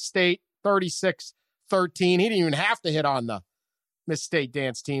beat Miss State 36-13. He didn't even have to hit on the Miss State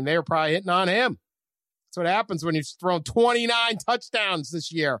dance team. They were probably hitting on him. That's what happens when he's thrown 29 touchdowns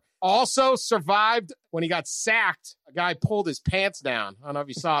this year. Also survived when he got sacked. A guy pulled his pants down. I don't know if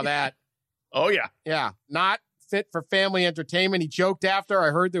you saw that. Oh, yeah. Yeah. Not fit for family entertainment. He joked after. I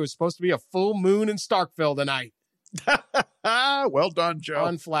heard there was supposed to be a full moon in Starkville tonight. Well done, Joe.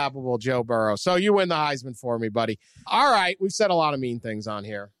 Unflappable Joe Burrow. So you win the Heisman for me, buddy. All right. We've said a lot of mean things on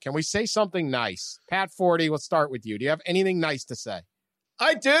here. Can we say something nice? Pat Forty, let's start with you. Do you have anything nice to say?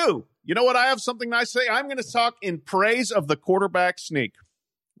 I do. You know what? I have something nice to say. I'm going to talk in praise of the quarterback sneak.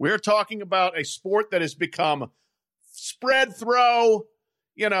 We're talking about a sport that has become spread throw,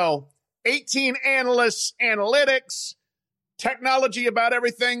 18 analysts, analytics, technology about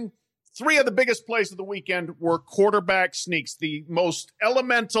everything. 3 of the biggest plays of the weekend were quarterback sneaks, the most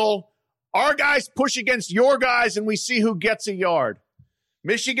elemental. Our guys push against your guys, and we see who gets a yard.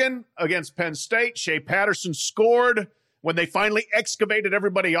 Michigan against Penn State. Shea Patterson scored when they finally excavated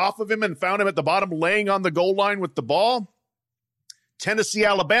everybody off of him and found him at the bottom laying on the goal line with the ball. Tennessee,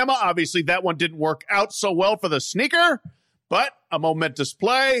 Alabama. Obviously, that one didn't work out so well for the sneaker, but a momentous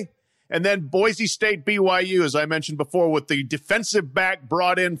play. And then Boise State, BYU, as I mentioned before, with the defensive back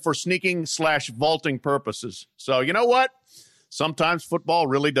brought in for sneaking/vaulting purposes. So you know what? Sometimes football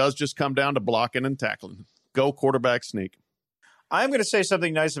really does just come down to blocking and tackling. Go quarterback sneak. I'm going to say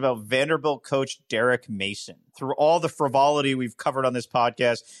something nice about Vanderbilt coach Derek Mason. Through all the frivolity we've covered on this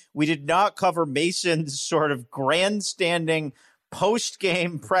podcast, we did not cover Mason's sort of grandstanding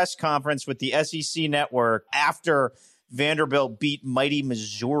post-game press conference with the SEC Network after Vanderbilt beat mighty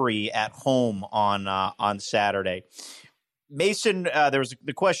Missouri at home on Saturday. Mason,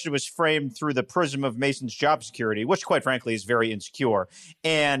 the question was framed through the prism of Mason's job security, which quite frankly is very insecure.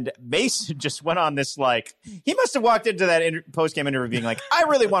 And Mason just went on this, he must have walked into that post-game interview being like, I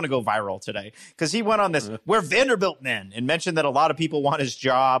really want to go viral today. Because he went on this, we're Vanderbilt men, and mentioned that a lot of people want his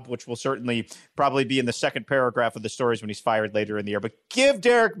job, which will certainly probably be in the second paragraph of the stories when he's fired later in the year. But give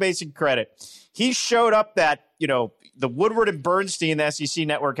Derek Mason credit. He showed up that, the Woodward and Bernstein the SEC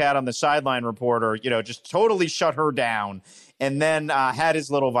Network had on the sideline reporter, just totally shut her down, and then had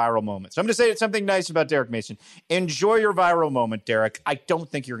his little viral moment. So I'm going to say something nice about Derek Mason. Enjoy your viral moment, Derek. I don't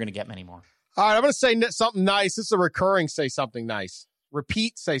think you're going to get many more. All right, I'm going to say something nice. This is a recurring say something nice.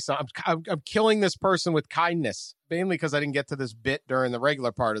 Repeat, say something. I'm killing this person with kindness, mainly because I didn't get to this bit during the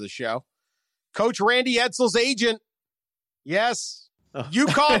regular part of the show. Coach Randy Edsall's agent. Yes.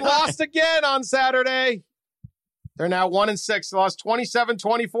 UConn lost again on Saturday. They're now 1-6. They lost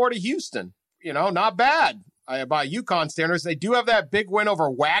 27-24 to Houston. Not bad by UConn standards. They do have that big win over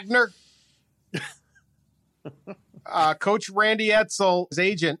Wagner. Coach Randy Edsall, his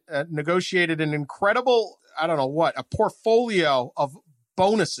agent, negotiated an incredible, a portfolio of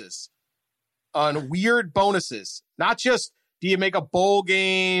bonuses, on weird bonuses. Not just do you make a bowl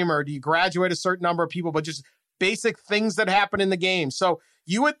game or do you graduate a certain number of people, but just basic things that happen in the game. So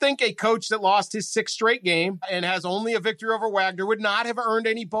you would think a coach that lost his 6th straight game and has only a victory over Wagner would not have earned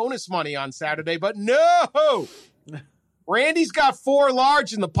any bonus money on Saturday, but no! Randy's got 4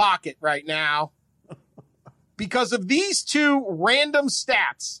 large in the pocket right now because of these 2 random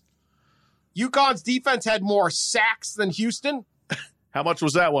stats. UConn's defense had more sacks than Houston. How much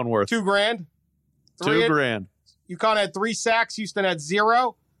was that one worth? $2,000. $2,000. UConn had 3 sacks. Houston had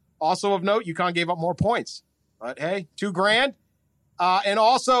 0. Also of note, UConn gave up more points. But hey, $2,000. And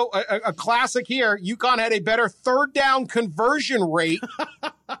also a classic here, UConn had a better third down conversion rate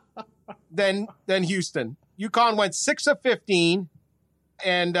than Houston. UConn went 6 of 15,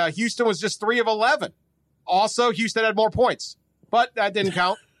 and Houston was just 3 of 11. Also, Houston had more points, but that didn't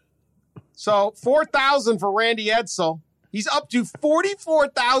count. So $4,000 for Randy Edsall. He's up to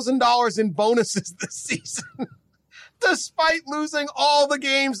 $44,000 in bonuses this season, despite losing all the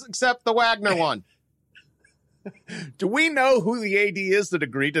games except the Wagner one. Do we know who the AD is that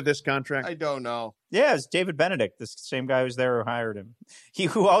agreed to this contract? I don't know. Yeah, it's David Benedict, the same guy who's there who hired him. He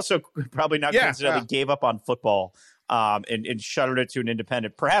who also probably not coincidentally gave up on football and shuttered it to an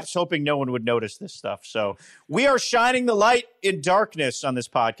independent, perhaps hoping no one would notice this stuff. So we are shining the light in darkness on this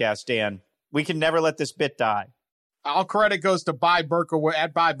podcast, Dan. We can never let this bit die. All credit goes to By Berkowitz.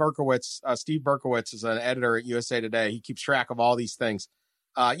 At By Berkowitz, Steve Berkowitz is an editor at USA Today. He keeps track of all these things.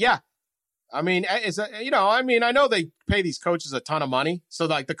 I mean, I know they pay these coaches a ton of money. So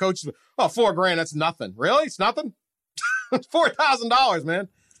like the coaches, $4,000, that's nothing. Really? It's nothing? It's $4,000, man.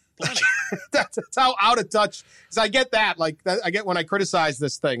 That's how out of touch. Because I get that. I get when I criticize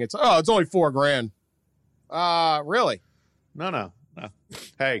this thing. It's only $4,000. Really? No.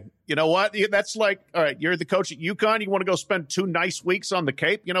 Hey, you know what? That's like, all right, you're the coach at UConn. You want to go spend 2 nice weeks on the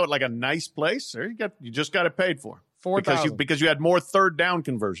Cape, like a nice place? There you just got it paid for. $4,000. Because you had more third down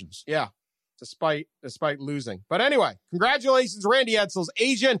conversions. Yeah, despite losing. But anyway, congratulations, Randy Edsall's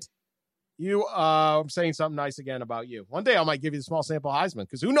agent. I'm saying something nice again about you. One day I might give you the small sample Heisman,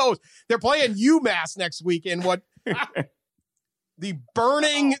 because who knows? They're playing UMass next week in what the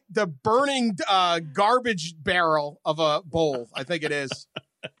burning garbage barrel of a bowl, I think it is.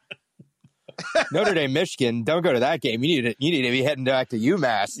 Notre Dame, Michigan. Don't go to that game. You need to be heading back to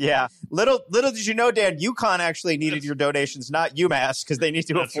UMass. Yeah. Little did you know, Dan, UConn actually needed your donations, not UMass, because they need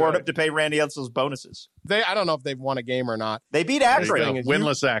to afford up to pay Randy Edsall's bonuses. I don't know if they've won a game or not. They beat Akron.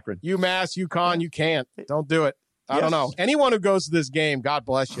 Winless Akron. UMass, UConn, you can't. Don't do it. I don't know. Anyone who goes to this game, God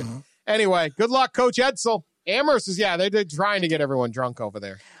bless you. Anyway, good luck, Coach Edsall. Amherst they're trying to get everyone drunk over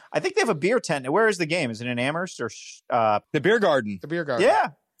there. I think they have a beer tent. Where is the game? Is it in Amherst or the beer garden? The beer garden. Yeah.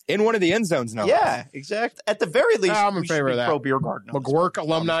 In one of the end zones now. Yeah, exactly. At the very least, I'm in favor of that. Pro beer garden. McGuirk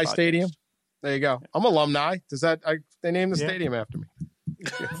Alumni Stadium. There you go. I'm alumni. They named the stadium after me.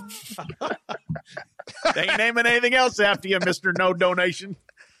 They ain't naming anything else after you, Mr. No Donation.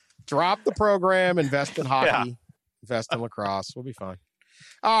 Drop the program, invest in hockey, invest in lacrosse. We'll be fine.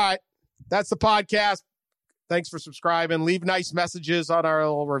 All right. That's the podcast. Thanks for subscribing. Leave nice messages on our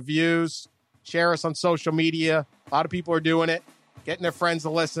little reviews. Share us on social media. A lot of people are doing it, getting their friends to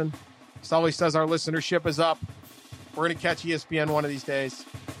listen. Sully says our listenership is up. We're going to catch ESPN one of these days.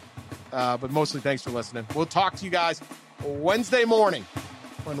 But mostly thanks for listening. We'll talk to you guys Wednesday morning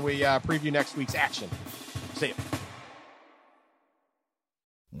when we preview next week's action. See you.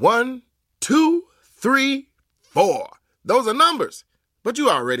 1, 2, 3, 4. Those are numbers. But you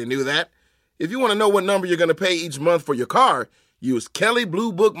already knew that. If you want to know what number you're going to pay each month for your car, use Kelley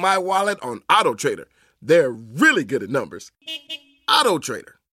Blue Book My Wallet on AutoTrader. They're really good at numbers. AutoTrader.